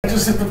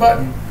just hit the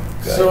button.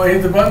 Good. So I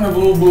hit the button, the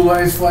little blue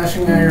light is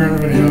flashing now. You're on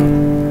the video.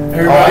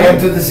 Oh, I have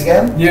to do this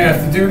again? Yeah, I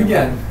have to do it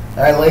again.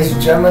 All right, ladies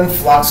and gentlemen,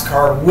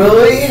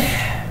 Floxcar-I,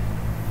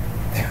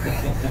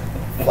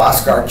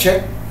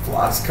 Floxcar-Chick,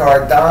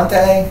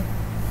 Floxcar-Dante.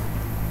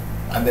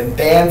 I've been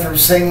banned from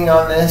singing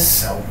on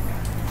this, so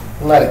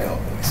let it go,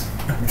 boys.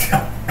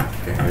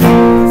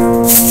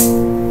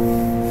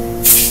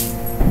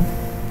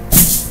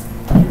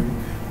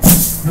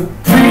 The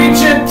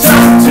preacher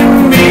talked to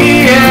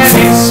me and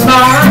he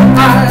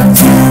smiled.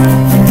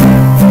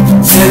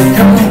 Said,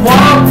 come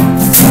walk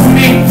with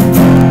me.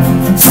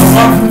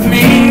 Walk with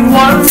me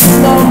one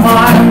more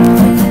mile.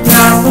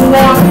 Now for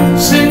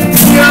once in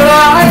your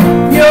life,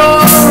 you're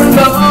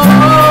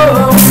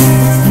alone.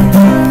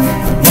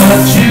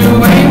 But you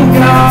ain't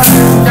got a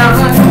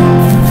dime.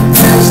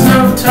 There's no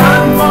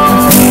time for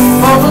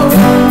more.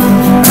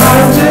 I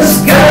just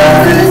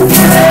gotta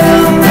get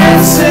a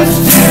message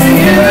to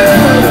you.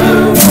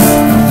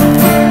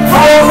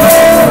 Hold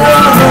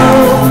on.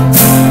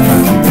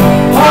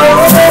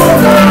 Hold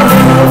on.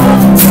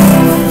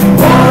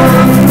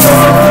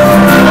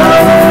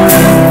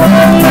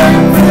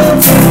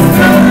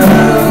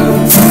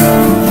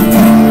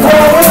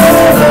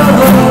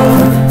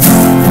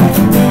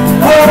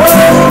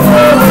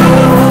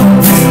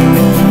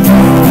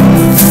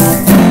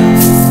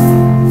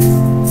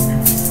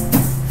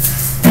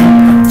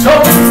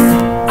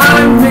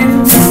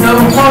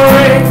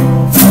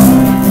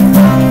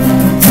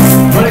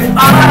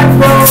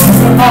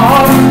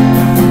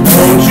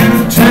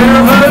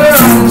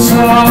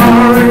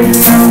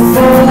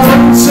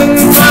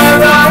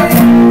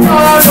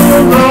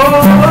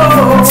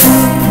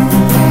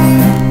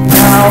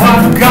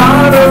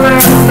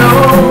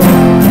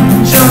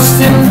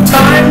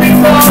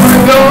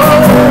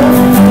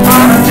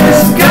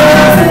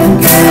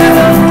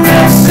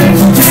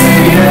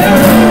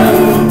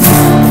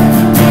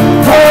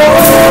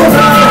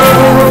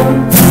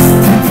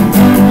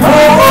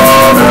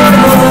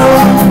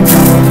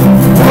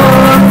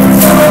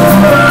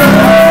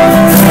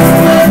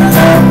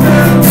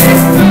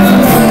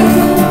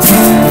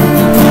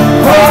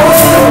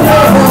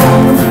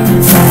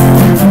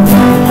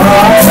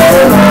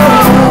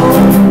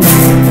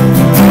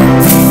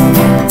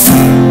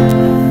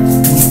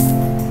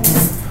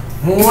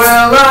 One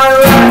well, I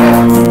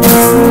laughed,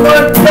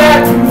 but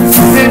that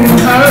didn't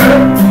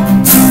hurt.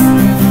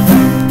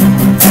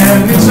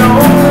 And it's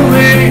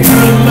only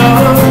your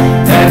love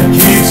that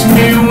keeps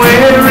me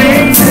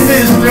wearing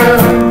this dirt.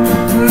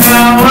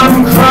 Now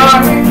I'm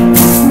crying,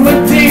 but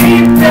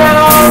deep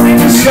down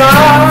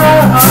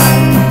inside,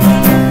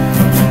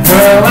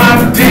 well,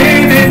 I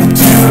did it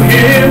to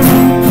him.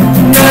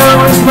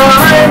 Now it's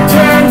my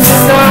turn to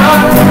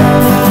die.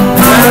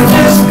 I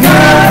just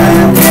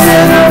gotta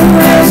get a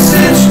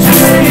message to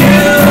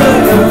you.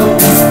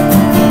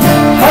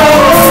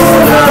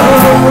 Hold on.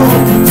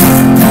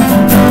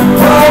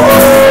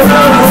 Hold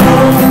on.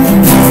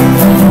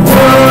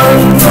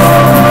 One more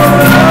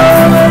hour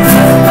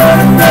and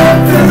I've got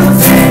to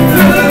see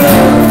through.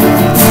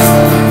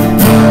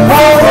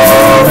 Hold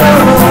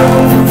on.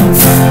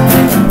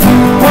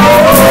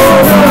 Hold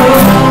on.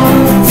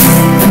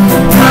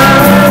 I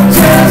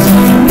just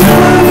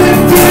gotta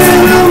get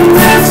a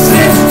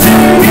message to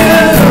you.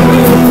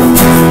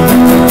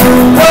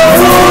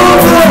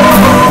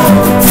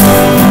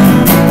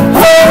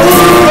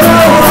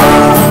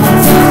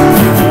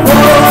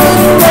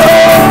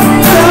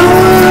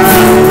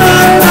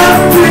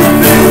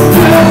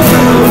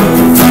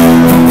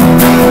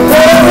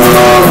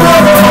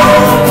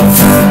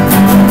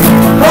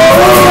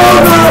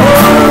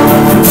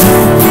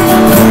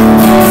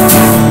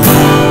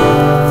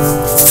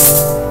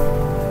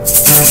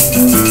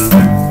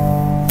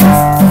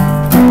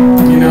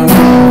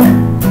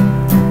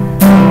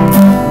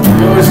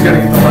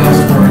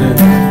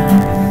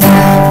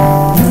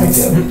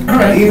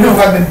 Even if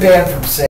I've been banned from